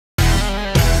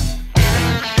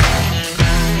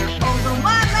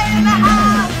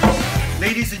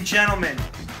Ladies and gentlemen,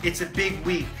 it's a big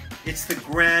week. It's the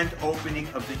grand opening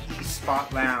of the East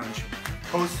Spot Lounge,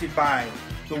 hosted by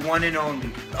the one and only,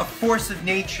 a force of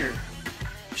nature,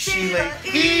 Sheila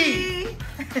E.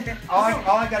 all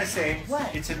I gotta say,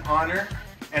 what? It's an honor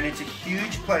and it's a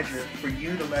huge pleasure for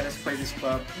you to let us play this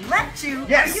club. Let you?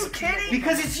 Yes. Are you kidding?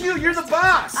 Because it's you. You're the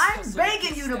boss. I'm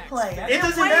begging you to play. It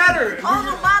doesn't matter. On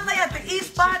the Monday at the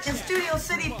East Spot in Studio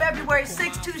City, February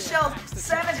 6th, 2 shows,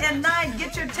 7 and 9.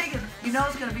 Get your tickets. You know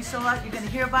it's going to be sold out. You're going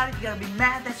to hear about it. You're going to be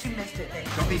mad that you missed it.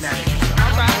 Don't be mad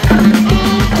at yourself.